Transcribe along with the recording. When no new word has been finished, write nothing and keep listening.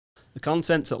The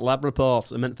contents at Lab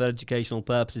Report are meant for educational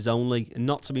purposes only and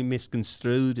not to be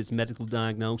misconstrued as medical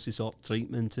diagnosis or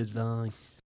treatment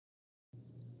advice.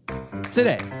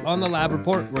 Today, on the Lab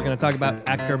Report, we're going to talk about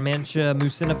Akkermansia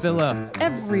muciniphila.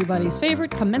 Everybody's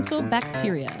favorite commensal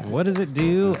bacteria. What does it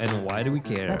do, and why do we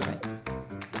care? That's right.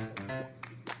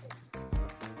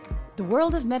 The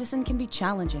world of medicine can be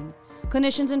challenging.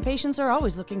 Clinicians and patients are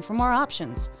always looking for more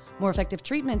options, more effective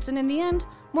treatments, and in the end,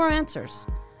 more answers.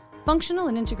 Functional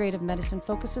and integrative medicine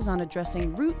focuses on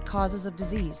addressing root causes of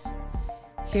disease.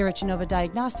 Here at Genova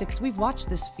Diagnostics, we've watched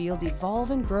this field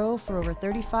evolve and grow for over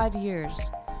 35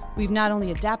 years. We've not only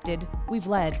adapted, we've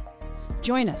led.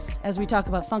 Join us as we talk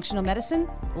about functional medicine,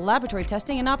 laboratory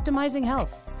testing, and optimizing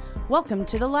health. Welcome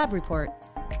to the Lab Report.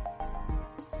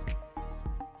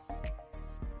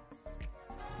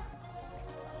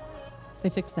 They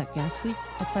fixed that gas leak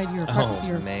outside your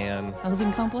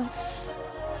housing complex?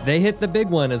 They hit the big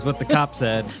one, is what the cop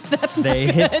said. That's not They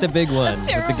good. hit the big one That's with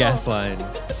the terrible. gas line.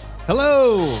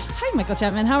 Hello! Hi, Michael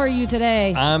Chapman. How are you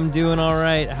today? I'm doing all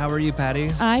right. How are you, Patty?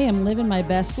 I am living my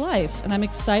best life, and I'm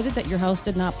excited that your house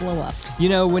did not blow up. You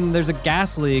know, when there's a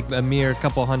gas leak a mere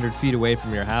couple hundred feet away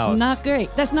from your house... Not great.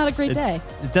 That's not a great day.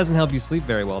 It doesn't help you sleep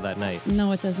very well that night.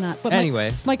 No, it does not. But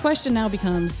anyway. My question now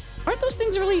becomes, aren't those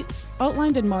things really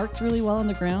outlined and marked really well on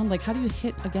the ground? Like, how do you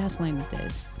hit a gas line these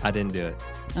days? I didn't do it.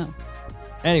 Oh.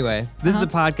 Anyway, this is a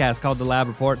podcast called The Lab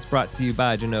Report. It's brought to you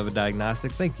by Genova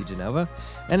Diagnostics. Thank you, Genova.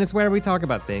 And it's where we talk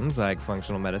about things like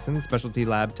functional medicine, specialty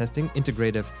lab testing,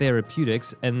 integrative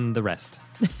therapeutics, and the rest.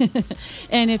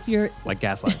 And if you're... Like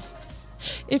gas lines.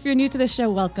 If you're new to the show,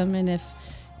 welcome. And if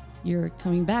you're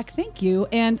coming back, thank you.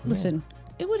 And listen,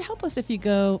 it would help us if you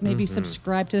go maybe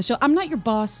subscribe to the show. I'm not your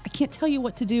boss. I can't tell you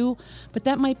what to do, but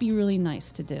that might be really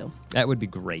nice to do. That would be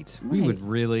great. Right. We would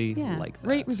really like that.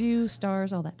 Rate, review,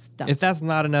 stars, all that stuff. If that's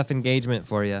not enough engagement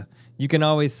for you, you can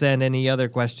always send any other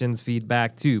questions,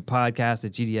 feedback to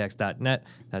podcast@gdx.net.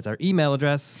 That's our email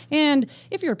address. And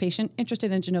if you're a patient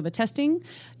interested in Genova testing,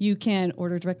 you can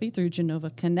order directly through Genova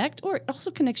Connect, or it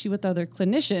also connects you with other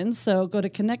clinicians. So go to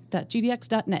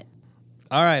connect.gdx.net.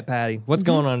 All right, Patty, what's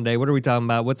going on today? What are we talking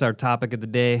about? What's our topic of the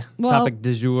day? Well, topic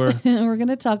du jour? We're going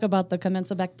to talk about the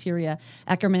commensal bacteria,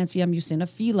 Akkermansia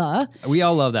muciniphila. We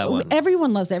all love that one.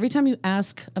 Everyone loves it. Every time you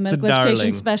ask a medical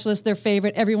education specialist their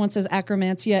favorite, everyone says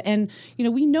Akkermansia. And, you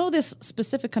know, we know this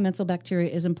specific commensal bacteria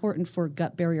is important for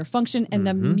gut barrier function and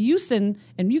the mucin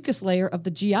and mucus layer of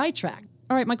the GI tract.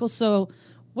 All right, Michael, so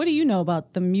what do you know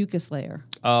about the mucus layer?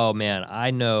 Oh, man, I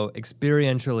know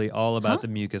experientially all about the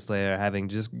mucus layer, having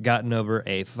just gotten over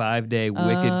a 5-day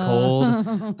wicked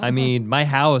cold. I mean, my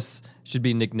house should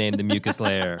be nicknamed the mucus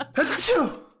layer.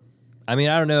 I mean,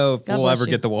 I don't know if we'll ever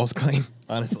get the walls clean,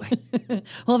 honestly.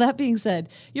 Well, that being said,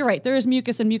 you're right. There is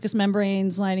mucus and mucous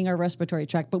membranes lining our respiratory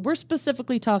tract, but we're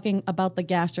specifically talking about the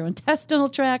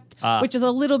gastrointestinal tract, which is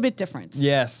a little bit different.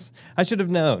 Yes, I should have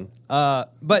known.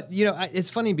 But, you know, it's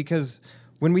funny because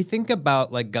when we think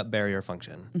about like gut barrier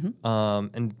function,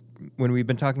 and when we've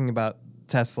been talking about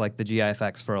tests like the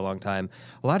GI-FX for a long time,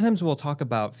 a lot of times we'll talk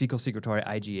about fecal secretory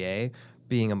IgA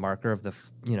being a marker of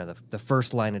the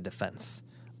first line of defense,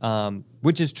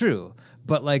 which is true.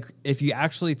 But like if you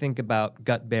actually think about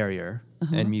gut barrier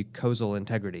and mucosal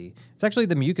integrity, it's actually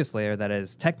the mucus layer that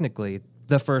is technically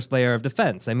the first layer of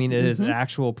defense. I mean, it is an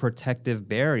actual protective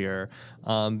barrier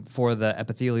for the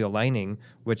epithelial lining,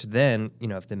 which then, you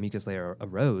know, if the mucus layer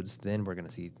erodes, then we're going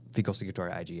to see fecal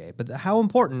secretory IgA. But how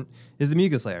important is the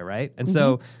mucus layer, right? And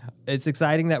so it's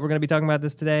exciting that we're going to be talking about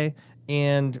this today.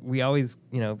 And we always,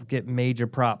 you know, get major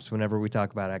props whenever we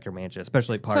talk about Akkermansia,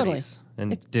 especially at parties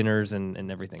and dinners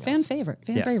and everything else. Fan favorite.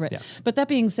 Yeah. But that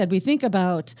being said, we think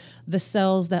about the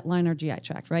cells that line our GI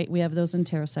tract, right? We have those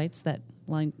enterocytes that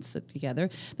sit together.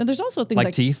 Then there's also things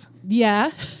like teeth?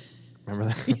 Yeah.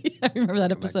 Remember that? I remember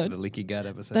that episode. Back to the leaky gut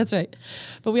episode. That's right.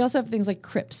 But we also have things like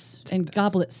crypts and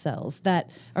goblet cells that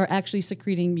are actually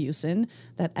secreting mucin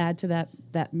that add to that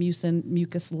mucin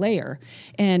mucus layer.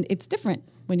 And it's different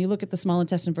when you look at the small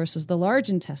intestine versus the large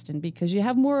intestine because you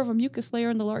have more of a mucus layer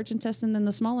in the large intestine than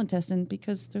the small intestine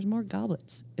because there's more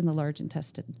goblets in the large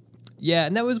intestine. Yeah,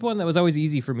 and that was one that was always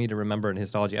easy for me to remember in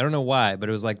histology. I don't know why, but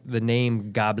it was like the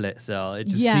name goblet cell. It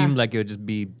just seemed like it would just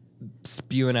be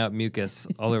spewing out mucus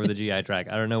all over the GI tract.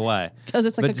 I don't know why. Because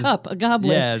it's like cup, a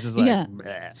goblet. Yeah, it's just like...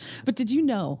 Bleh. But did you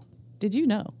know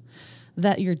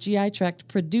that your GI tract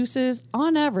produces,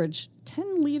 on average,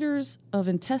 10 liters of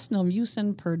intestinal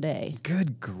mucin per day?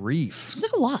 Good grief. Seems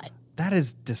like a lot. That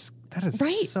is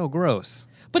right? So gross.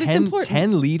 But it's important.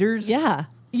 10 liters? Yeah.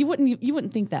 You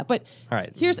wouldn't think that, but all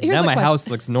right. Here's now the my question. house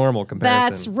looks normal comparison.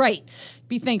 That's right.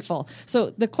 Be thankful. So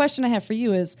the question I have for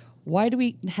you is, Why do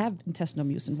we have intestinal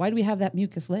mucin? Why do we have that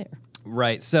mucus layer?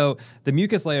 Right. So the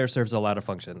mucus layer serves a lot of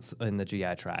functions in the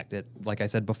GI tract. It, like I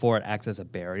said before, it acts as a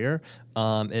barrier.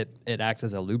 It acts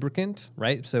as a lubricant,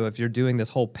 right? So if you're doing this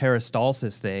whole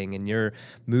peristalsis thing and you're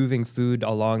moving food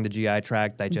along the GI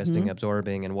tract, digesting,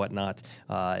 absorbing, and whatnot,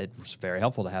 it's very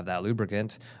helpful to have that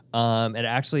lubricant. It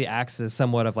actually acts as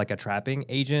somewhat of like a trapping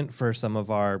agent for some of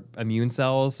our immune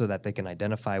cells so that they can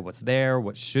identify what's there,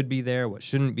 what should be there, what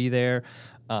shouldn't be there.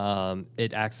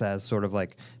 It acts as sort of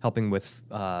like helping with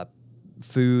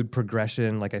food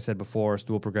progression, like I said before,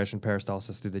 stool progression,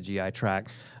 peristalsis through the GI tract.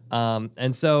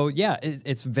 And so, yeah,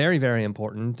 it's very, very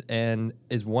important and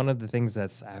is one of the things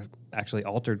that's actually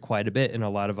altered quite a bit in a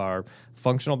lot of our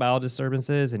functional bowel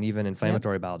disturbances and even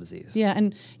inflammatory bowel disease. Yeah,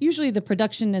 and usually the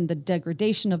production and the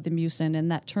degradation of the mucin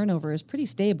and that turnover is pretty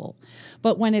stable.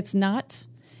 But when it's not,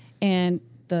 and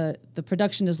the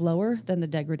production is lower than the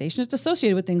degradation, it's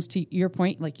associated with things, to your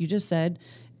point, like you just said,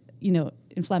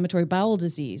 inflammatory bowel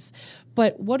disease.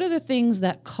 But what are the things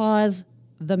that cause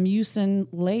the mucin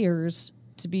layers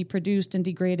to be produced and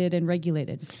degraded and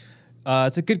regulated?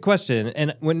 It's a good question,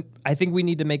 and I think we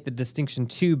need to make the distinction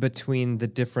too between the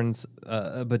difference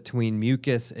between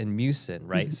mucus and mucin,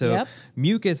 right? So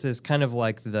mucus is kind of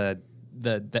like the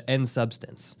end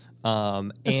substance,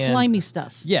 the slimy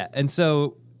stuff. Yeah,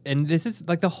 and this is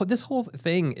like this whole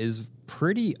thing is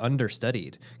pretty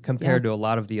understudied compared to a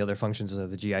lot of the other functions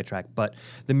of the GI tract. But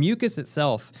the mucus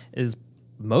itself is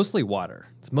mostly water.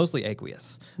 It's mostly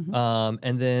aqueous.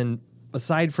 And then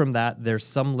aside from that, there's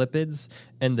some lipids,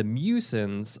 and the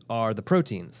mucins are the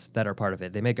proteins that are part of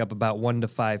it. They make up about 1 to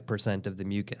 5% of the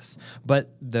mucus.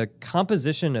 But the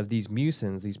composition of these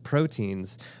mucins, these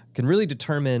proteins, can really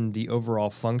determine the overall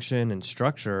function and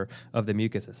structure of the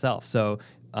mucus itself. So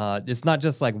it's not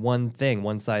just like one thing,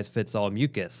 one size fits all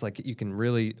mucus. Like you can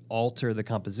really alter the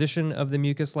composition of the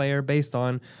mucus layer based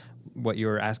on what you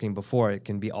were asking before. It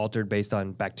can be altered based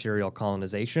on bacterial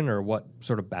colonization or what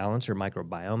sort of balance your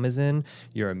microbiome is in.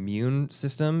 Your immune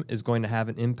system is going to have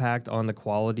an impact on the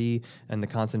quality and the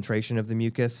concentration of the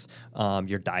mucus.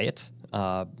 Your diet,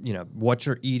 what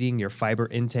you're eating, your fiber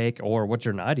intake, or what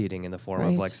you're not eating in the form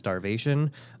of like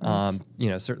starvation.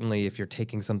 Certainly if you're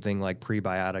taking something like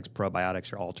prebiotics, probiotics,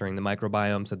 you're altering the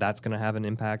microbiome, so that's going to have an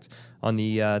impact on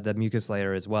the mucus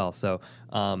layer as well. So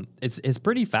it's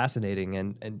pretty fascinating,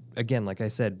 and again, like I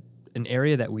said, an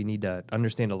area that we need to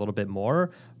understand a little bit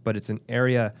more, but it's an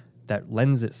area that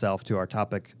lends itself to our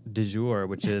topic du jour,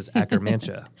 which is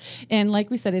Akkermansia. And like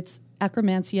we said, it's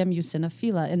Akkermansia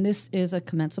muciniphila, and this is a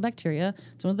commensal bacteria.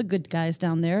 It's one of the good guys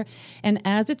down there. And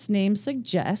as its name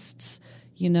suggests,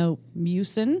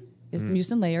 mucin is the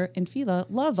mucin layer, and phyla,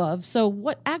 love of. So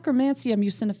what Akkermansia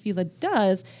muciniphila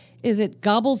does is it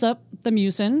gobbles up the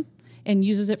mucin and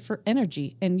uses it for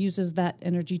energy, and uses that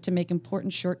energy to make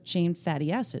important short-chain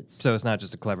fatty acids. So it's not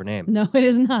just a clever name. No, it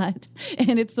is not.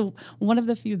 And it's one of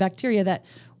the few bacteria that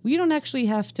we don't actually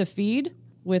have to feed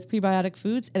with prebiotic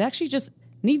foods. It actually just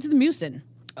needs the mucin.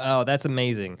 Oh, that's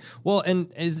amazing. Well,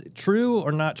 and is it true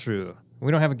or not true?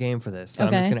 We don't have a game for this, so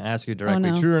I'm just going to ask you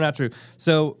directly. True or not true?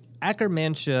 So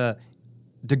Akkermansia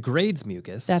degrades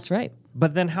mucus. That's right.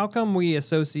 But then how come we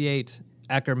associate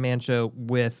Akkermansia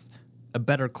with a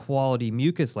better quality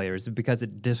mucus layer? Is it because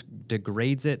it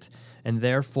degrades it and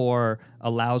therefore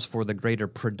allows for the greater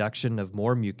production of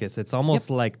more mucus? It's almost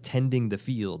like tending the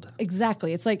field.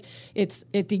 Exactly. It's like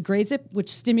it degrades it, which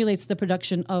stimulates the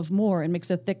production of more and makes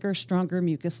a thicker, stronger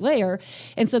mucus layer.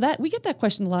 And so that we get that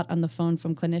question a lot on the phone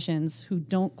from clinicians who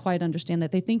don't quite understand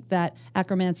that. They think that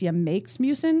Akkermansia makes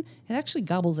mucin. It actually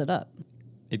gobbles it up.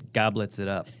 It goblets it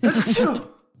up.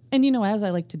 And as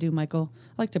I like to do, Michael,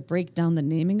 I like to break down the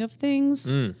naming of things.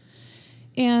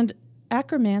 And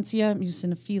Akkermansia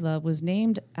muciniphila was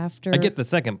named after... I get the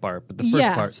second part, but the first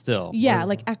part still. Yeah,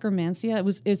 like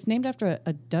Akkermansia. It's named after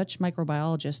a Dutch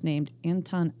microbiologist named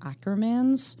Anton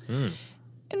Akkermans.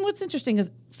 And what's interesting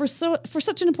is for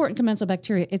such an important commensal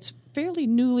bacteria, it's fairly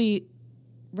newly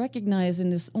recognized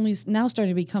and is only now starting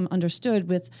to become understood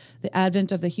with the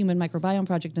advent of the Human Microbiome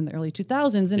Project in the early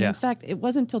 2000s. And in fact, it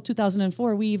wasn't until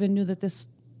 2004 we even knew that this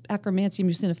Akkermansia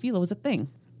muciniphila was a thing.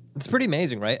 It's pretty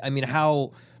amazing, right? I mean,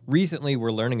 how recently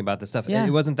we're learning about this stuff. Yeah. It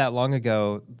wasn't that long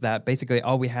ago that basically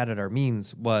all we had at our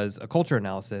means was a culture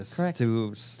analysis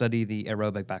to study the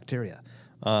aerobic bacteria.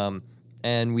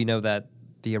 And we know that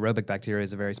the aerobic bacteria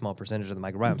is a very small percentage of the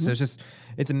microbiome. So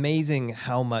it's amazing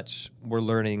how much we're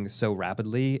learning so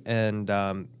rapidly, and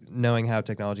knowing how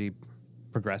technology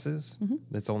progresses,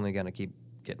 it's only going to keep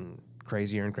getting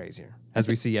crazier and crazier, as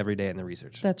we see every day in the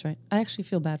research. That's right. I actually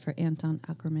feel bad for Anton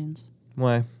Akkermans.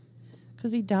 Why?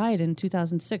 Because he died in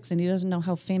 2006, and he doesn't know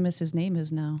how famous his name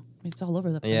is now. It's all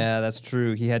over the place. Yeah, that's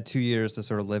true. He had 2 years to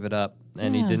sort of live it up,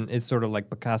 and he didn't. It's sort of like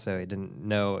Picasso. He didn't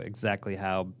know exactly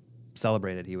how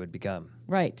celebrated he would become.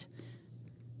 Right.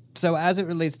 So as it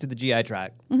relates to the GI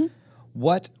tract,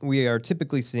 what we are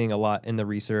typically seeing a lot in the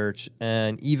research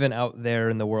and even out there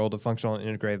in the world of functional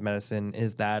and integrative medicine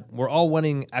is that we're all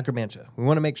wanting Akkermansia. We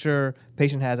want to make sure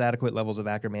patient has adequate levels of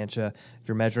Akkermansia. If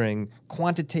you're measuring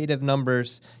quantitative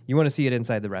numbers, you want to see it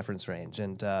inside the reference range.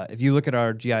 And if you look at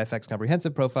our GI effects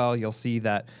comprehensive profile, you'll see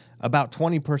that about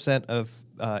 20% of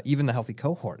even the healthy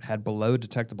cohort had below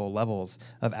detectable levels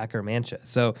of Akkermansia.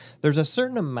 So there's a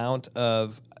certain amount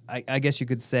of, I guess you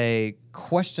could say,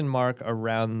 question mark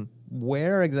around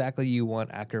where exactly you want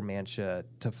Akkermansia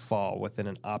to fall within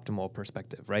an optimal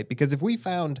perspective, right? Because if we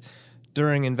found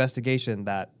during investigation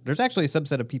that there's actually a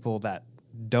subset of people that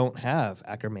don't have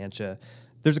Akkermansia,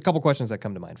 there's a couple questions that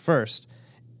come to mind. First,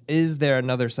 is there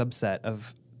another subset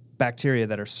of bacteria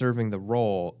that are serving the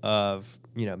role of,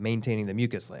 maintaining the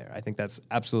mucus layer? I think that's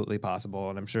absolutely possible,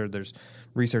 and I'm sure there's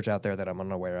research out there that I'm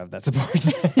unaware of that supports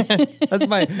it. That's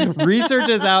my research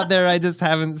is out there, I just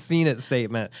haven't seen it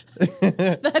statement.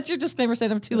 That's your disclaimer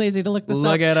saying I'm too lazy to look this up.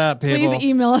 Look it up, people. Please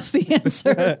email us the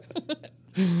answer.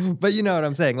 But you know what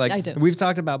I'm saying? Like, I do. We've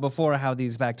talked about before how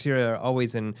these bacteria are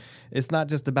always in, it's not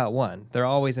just about one. They're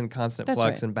always in constant That's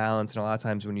flux right. and balance. And a lot of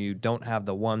times when you don't have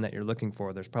the one that you're looking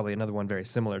for, there's probably another one very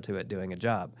similar to it doing a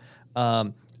job.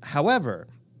 However,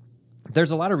 there's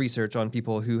a lot of research on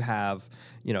people who have,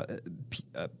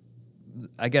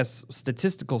 I guess,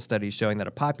 statistical studies showing that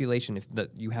a population, if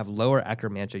you have lower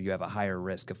Akkermansia, you have a higher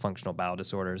risk of functional bowel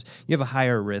disorders. You have a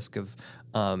higher risk of,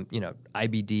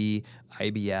 IBD,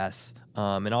 IBS,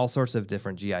 and all sorts of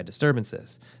different GI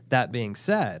disturbances. That being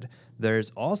said,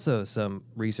 there's also some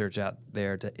research out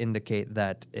there to indicate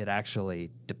that it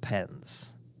actually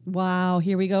depends. Wow,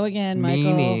 here we go again,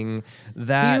 Michael. Meaning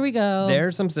that Here we go. There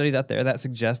are some studies out there that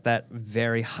suggest that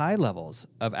very high levels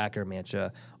of Akkermansia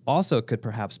also could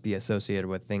perhaps be associated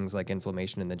with things like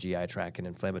inflammation in the GI tract and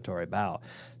inflammatory bowel.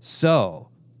 So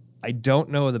I don't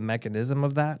know the mechanism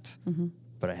of that,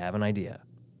 but I have an idea.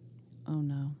 Oh,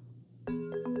 no.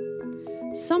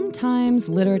 Sometimes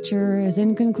literature is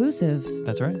inconclusive.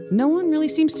 That's right. No one really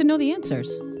seems to know the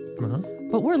answers.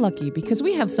 But we're lucky because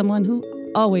we have someone who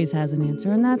always has an answer,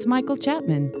 and that's Michael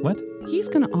Chapman. What? He's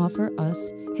going to offer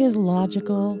us his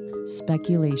logical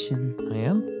speculation. I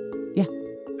am? Yeah.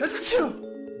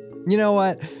 You know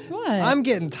what? What? I'm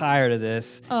getting tired of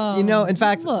this. Oh, In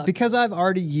fact, look. because I've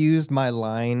already used my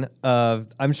line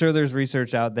of, I'm sure there's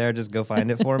research out there, just go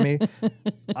find it for me.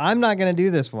 I'm not going to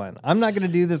do this one. I'm not going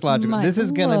to do this logical. This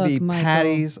is going to be Michael.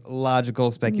 Patty's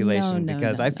logical speculation No,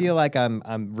 because no, I feel like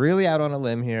I'm really out on a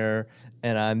limb here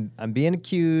and I'm being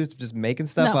accused of just making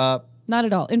stuff up. Not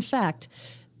at all. In fact,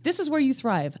 this is where you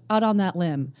thrive, out on that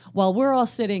limb, while we're all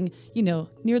sitting,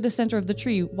 near the center of the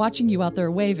tree, watching you out there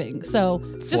waving. So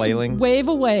Flailing. just wave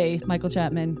away, Michael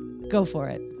Chapman. Go for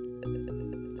it.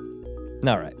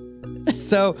 All right.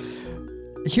 So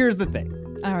here's the thing.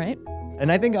 All right.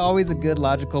 And I think always a good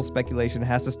logical speculation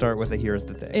has to start with a here's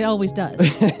the thing. It always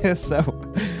does. So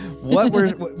what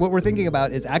we're thinking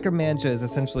about is Akkermansia is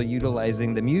essentially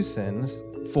utilizing the mucins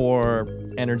for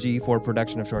energy for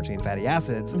production of short chain fatty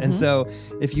acids. And so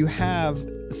if you have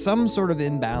some sort of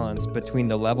imbalance between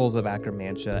the levels of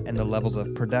Akkermansia and the levels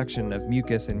of production of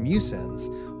mucus and mucins,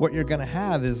 what you're going to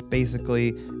have is basically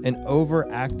an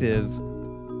overactive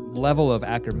level of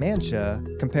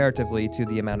Akkermansia comparatively to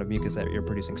the amount of mucus that you're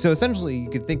producing. So essentially you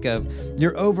could think of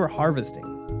you're over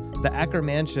harvesting. The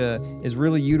Akkermansia is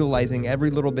really utilizing every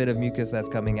little bit of mucus that's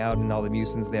coming out and all the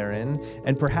mucins therein.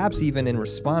 And perhaps even in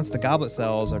response, the goblet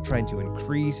cells are trying to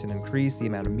increase the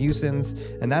amount of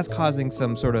mucins. And that's causing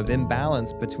some sort of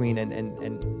imbalance between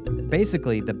and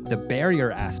basically the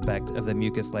barrier aspect of the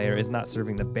mucus layer is not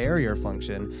serving the barrier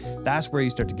function. That's where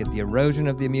you start to get the erosion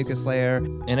of the mucus layer.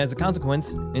 And as a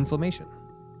consequence, inflammation.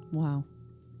 Wow.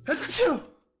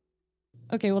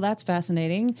 Okay, well, that's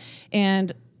fascinating.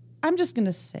 And I'm just going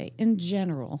to say, in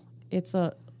general, it's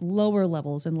a lower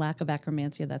levels and lack of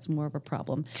Akkermansia that's more of a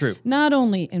problem. True. Not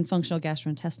only in functional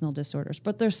gastrointestinal disorders,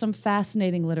 but there's some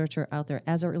fascinating literature out there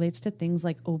as it relates to things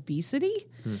like obesity.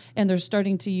 And they're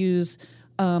starting to use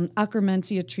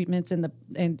Akkermansia treatments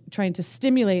and trying to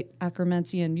stimulate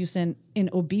Akkermansia and mucin in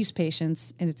obese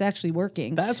patients, and it's actually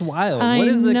working. That's wild. I What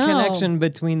is the know. connection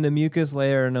between the mucus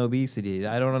layer and obesity?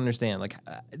 I don't understand. Like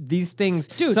these things,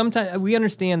 Dude. sometimes we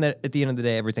understand that at the end of the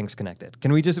day, everything's connected.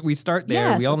 Can we start there?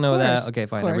 Yes, we all of know course, that. Okay, of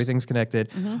fine. course. Everything's connected.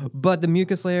 But the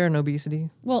mucus layer and obesity?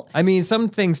 Well- I mean, some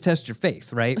things test your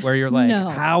faith, right? Where you're like, No.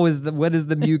 what does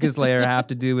the mucus layer have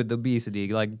to do with obesity?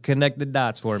 Like, connect the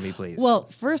dots for me, please. Well,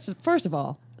 first of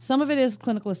all, some of it is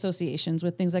clinical associations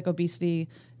with things like obesity,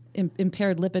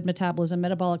 impaired lipid metabolism,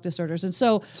 metabolic disorders, and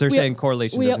so you're saying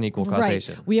correlation doesn't equal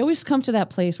causation. Right. We always come to that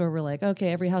place where we're like,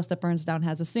 okay, every house that burns down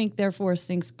has a sink, therefore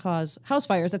sinks cause house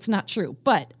fires. That's not true.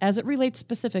 But as it relates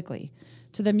specifically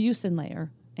to the mucin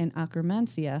layer and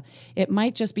Akkermansia, it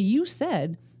might just be, you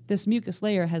said, this mucus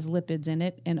layer has lipids in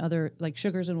it and other like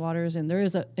sugars and waters, and there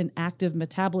is an active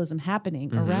metabolism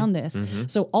happening around this.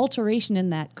 So alteration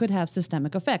in that could have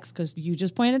systemic effects because you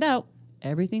just pointed out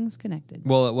everything's connected.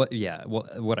 Well,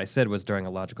 what I said was during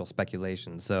a logical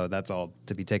speculation, so that's all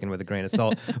to be taken with a grain of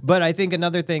salt. But I think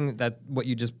another thing that what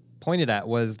you just pointed at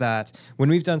was that when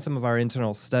we've done some of our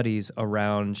internal studies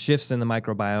around shifts in the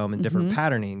microbiome and different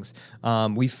patternings,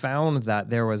 we found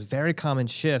that there was very common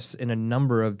shifts in a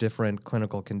number of different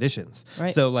clinical conditions.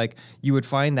 Right. So like you would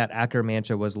find that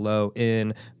Akkermansia was low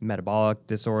in metabolic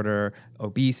disorder,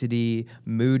 obesity,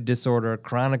 mood disorder,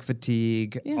 chronic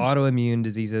fatigue, autoimmune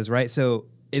diseases, right? So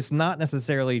it's not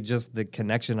necessarily just the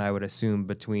connection, I would assume,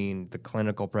 between the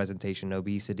clinical presentation,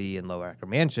 obesity, and low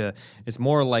Akkermansia. It's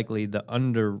more likely the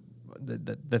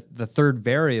third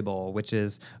variable, which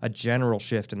is a general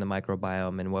shift in the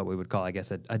microbiome and what we would call, I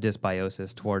guess, a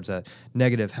dysbiosis towards a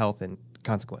negative health and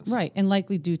consequence. Right, and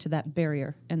likely due to that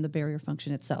barrier and the barrier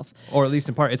function itself. Or at least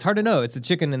in part. It's hard to know. It's a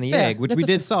chicken and the Fair. egg, which That's we a-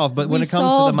 did solve. But when we it comes to the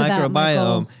solved that,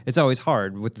 Michael. microbiome, it's always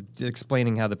hard with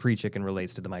explaining how the pre-chicken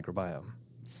relates to the microbiome.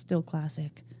 Still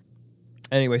classic.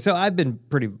 Anyway, so I've been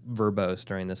pretty verbose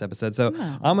during this episode. So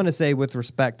Yeah. I'm going to say with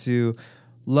respect to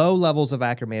low levels of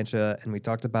Akkermansia, and we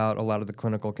talked about a lot of the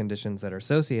clinical conditions that are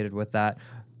associated with that,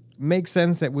 makes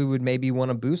sense that we would maybe want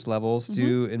to boost levels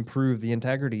to improve the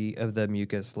integrity of the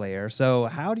mucus layer. So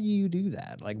how do you do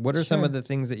that? Like, what are some Sure. of the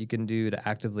things that you can do to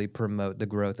actively promote the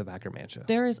growth of Akkermansia?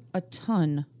 There is a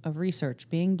ton of research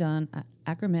being done at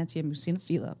Akkermansia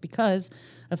mucinophila because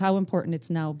of how important it's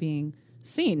now being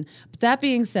seen. But that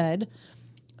being said,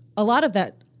 a lot of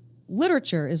that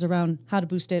literature is around how to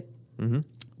boost it.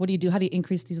 What do you do? How do you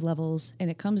increase these levels? And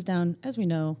it comes down, as we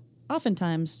know,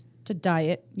 oftentimes to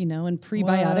diet, and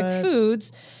prebiotic What?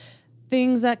 foods,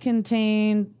 things that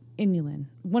contain inulin.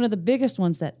 One of the biggest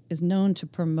ones that is known to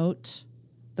promote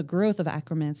the growth of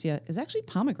Akkermansia is actually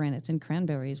pomegranates and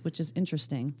cranberries, which is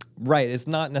interesting. Right. It's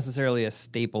not necessarily a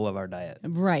staple of our diet.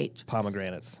 Right.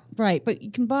 Pomegranates. Right, but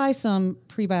you can buy some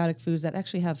prebiotic foods that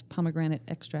actually have pomegranate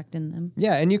extract in them.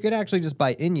 Yeah, and you could actually just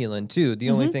buy inulin too. The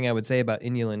only thing I would say about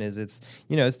inulin is it's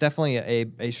definitely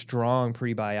a strong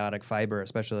prebiotic fiber,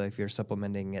 especially if you're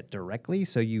supplementing it directly.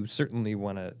 So you certainly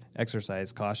want to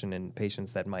exercise caution in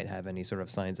patients that might have any sort of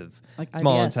signs of Like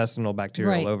small IBS. intestinal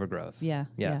bacterial Right. overgrowth. Yeah.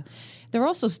 They're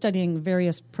also studying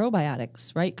various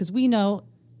probiotics, right? Because we know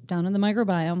down in the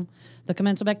microbiome, the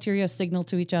commensal bacteria signal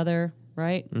to each other,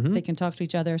 right? They can talk to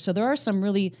each other. So there are some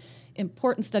really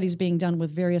important studies being done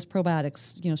with various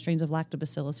probiotics, strains of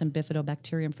lactobacillus and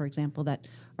bifidobacterium, for example, that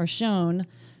are shown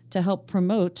to help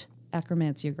promote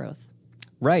Akkermansia growth.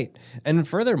 Right. And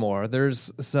furthermore,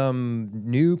 there's some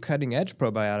new cutting edge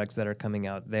probiotics that are coming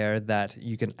out there that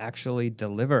you can actually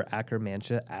deliver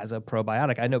Akkermansia as a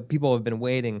probiotic. I know people have been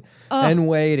waiting and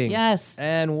waiting. Yes.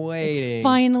 And waiting. It's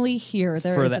finally here.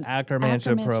 There for is the an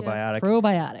Akkermansia probiotic.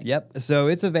 Probiotic. Yep. So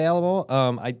it's available.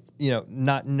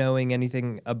 Not knowing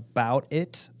anything about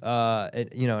it,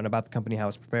 and about the company, how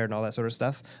it's prepared and all that sort of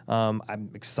stuff. I'm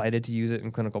excited to use it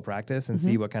in clinical practice and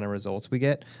see what kind of results we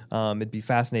get. It'd be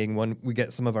fascinating when we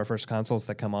get some of our first consults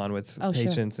that come on with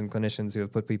patients and clinicians who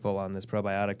have put people on this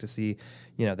probiotic to see,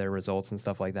 their results and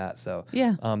stuff like that. So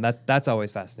that's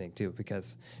always fascinating too,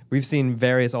 because we've seen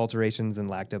various alterations in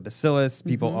lactobacillus,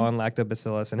 people on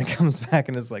lactobacillus, and it comes back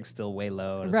and it's like still way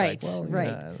low. And Right, it's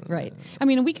like, right. I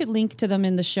mean, we could link to them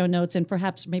in the show notes and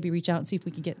perhaps maybe reach out and see if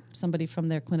we could get somebody from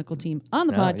their clinical team on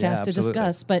the podcast to absolutely.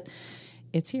 discuss. But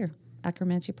it's here,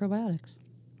 Akkermansia probiotics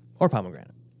Or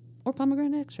pomegranate. or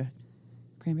pomegranate extract,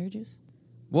 cranberry juice.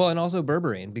 Well, and also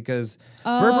berberine, because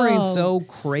berberine's so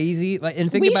crazy. And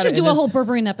think We about should it do in a this- whole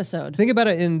berberine episode. Think about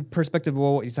it in perspective of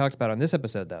what you talked about on this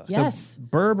episode, though. Yes. So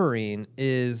berberine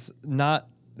is not.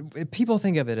 People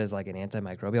think of it as like an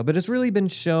antimicrobial, but it's really been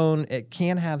shown it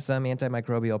can have some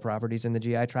antimicrobial properties in the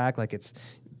GI tract. Like it's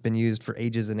been used for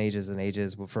ages and ages and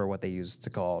ages for what they used to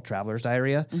call traveler's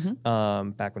diarrhea.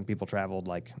 Back when people traveled,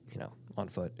 like, on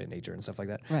foot in nature and stuff like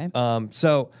that. Right.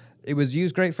 So it was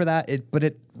used great for that. But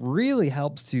it really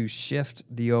helps to shift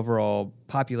the overall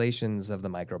populations of the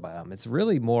microbiome. It's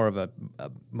really more of a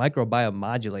microbiome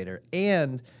modulator.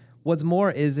 And what's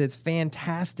more is it's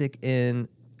fantastic in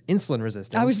insulin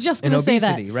resistance. I was just going to say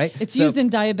that. Right? It's used in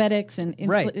diabetics and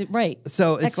insulin. Right.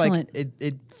 So it's excellent. like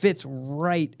it fits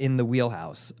right in the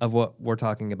wheelhouse of what we're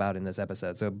talking about in this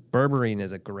episode. So berberine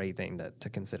is a great thing to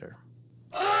consider.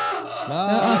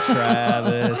 Oh,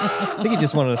 Travis. I think he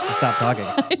just wanted us to stop talking.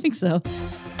 I think so.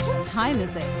 What time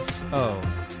is it? Oh,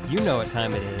 you know what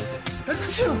time it is.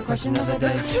 Question of the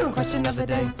day. Question of the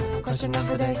day. Question of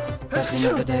the day.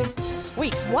 Question of the day.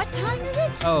 Wait, what time is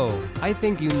it? Oh, I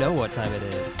think you know what time it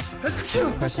is.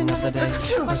 Question of the day.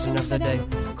 Question of the day.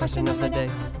 Question of the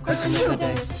day. Question of the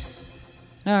day.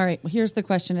 All right, well, here's the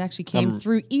question. It actually came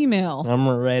through email. I'm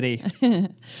ready.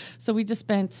 So we just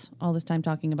spent all this time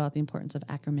talking about the importance of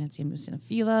Akkermansia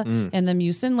mucinophila and the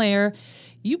mucin layer.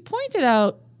 You pointed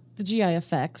out the GI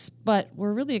effects, but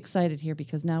we're really excited here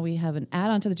because now we have an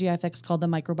add-on to the GI effects called the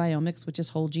microbiomics, which is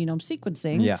whole genome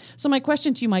sequencing. Yeah. So my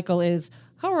question to you, Michael, is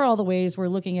how are all the ways we're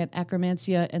looking at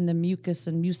Akkermansia and the mucus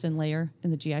and mucin layer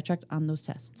in the GI tract on those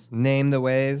tests? Name the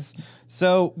ways.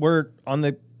 So we're on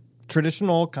the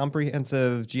traditional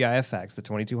comprehensive GIFX, the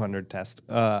 2200 test.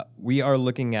 We are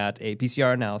looking at a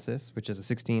PCR analysis, which is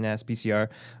a 16S PCR,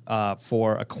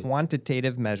 for a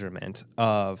quantitative measurement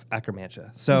of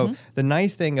Akkermansia. So the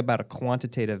nice thing about a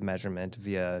quantitative measurement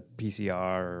via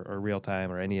PCR or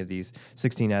real-time or any of these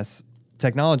 16S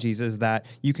technologies is that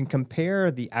you can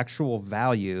compare the actual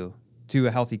value to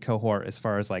a healthy cohort as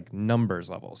far as like numbers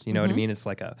levels. You know what I mean? It's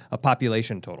like a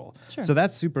population total. Sure. So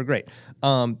that's super great.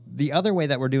 The other way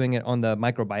that we're doing it on the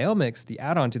microbiomics, the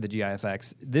add-on to the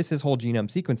GIFX, this is whole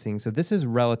genome sequencing. So this is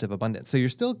relative abundance. So you're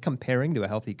still comparing to a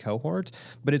healthy cohort,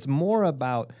 but it's more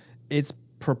about its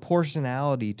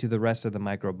proportionality to the rest of the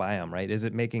microbiome, right? Is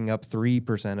it making up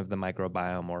 3% of the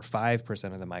microbiome or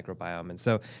 5% of the microbiome? And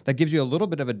so that gives you a little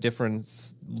bit of a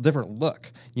different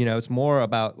look. It's more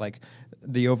about like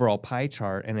the overall pie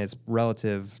chart and its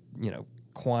relative,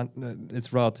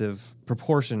 its relative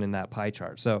proportion in that pie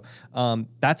chart. So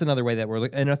that's another way that we're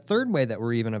looking. And a third way that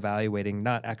we're even evaluating,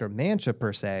 not Akkermansia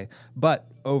per se, but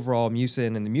overall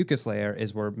mucin and the mucus layer,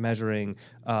 is we're measuring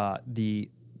the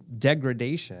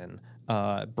degradation,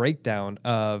 breakdown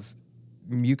of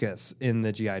mucus in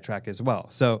the GI tract as well.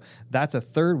 So that's a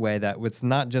third way that it's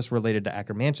not just related to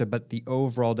Akkermansia, but the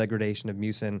overall degradation of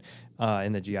mucin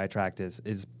in the GI tract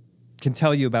can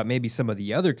tell you about maybe some of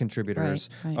the other contributors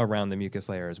around the mucus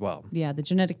layer as well. Yeah, the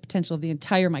genetic potential of the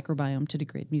entire microbiome to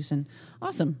degrade mucin.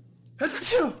 Awesome.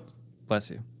 Bless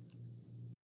you.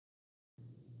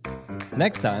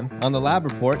 Next time on the lab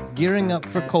report, gearing up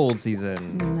for cold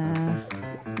season.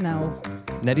 No.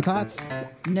 Neti Pots?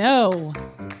 No.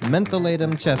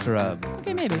 Mentholatum chest rub.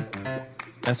 Okay, maybe.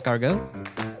 Escargot?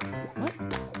 What?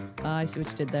 I see what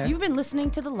you did there. You've been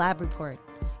listening to The Lab Report.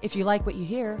 If you like what you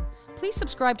hear, please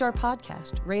subscribe to our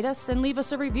podcast, rate us, and leave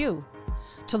us a review.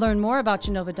 To learn more about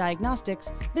Genova Diagnostics,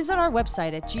 visit our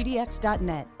website at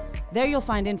gdx.net. There you'll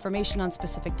find information on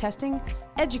specific testing,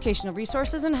 educational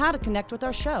resources, and how to connect with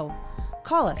our show.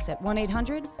 Call us at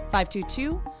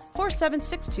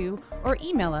 1-800-522-4762 or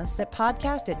email us at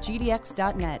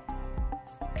podcast@gdx.net.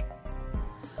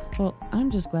 Well,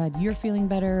 I'm just glad you're feeling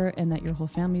better and that your whole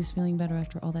family's feeling better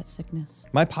after all that sickness.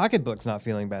 My pocketbook's not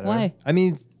feeling better. Why? I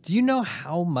mean, do you know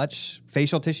how much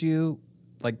facial tissue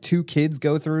like 2 kids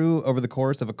go through over the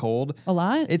course of a cold? A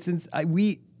lot?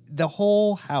 The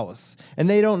whole house, and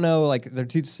they don't know, like, they're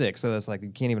too sick, so it's like you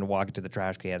can't even walk into the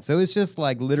trash can. So it's just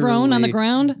like literally thrown on the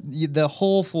ground. The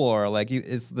whole floor, like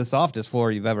it's the softest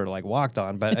floor you've ever like walked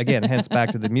on. But again, hence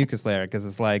back to the mucus layer because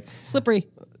it's like slippery.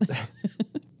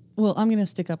 Well, I'm gonna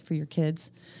stick up for your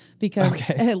kids because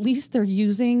at least they're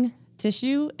using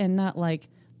tissue and not like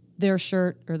their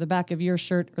shirt or the back of your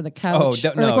shirt or the couch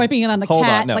or like wiping it on the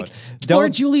cat. Like poor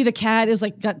Julie the cat is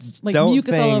like got like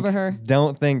mucus all over her.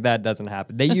 Don't think that doesn't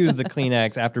happen. They use the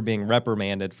Kleenex after being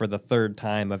reprimanded for the 3rd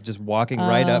time of just walking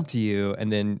right up to you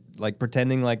and then like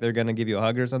pretending like they're gonna give you a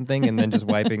hug or something and then just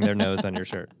wiping their nose on your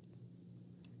shirt.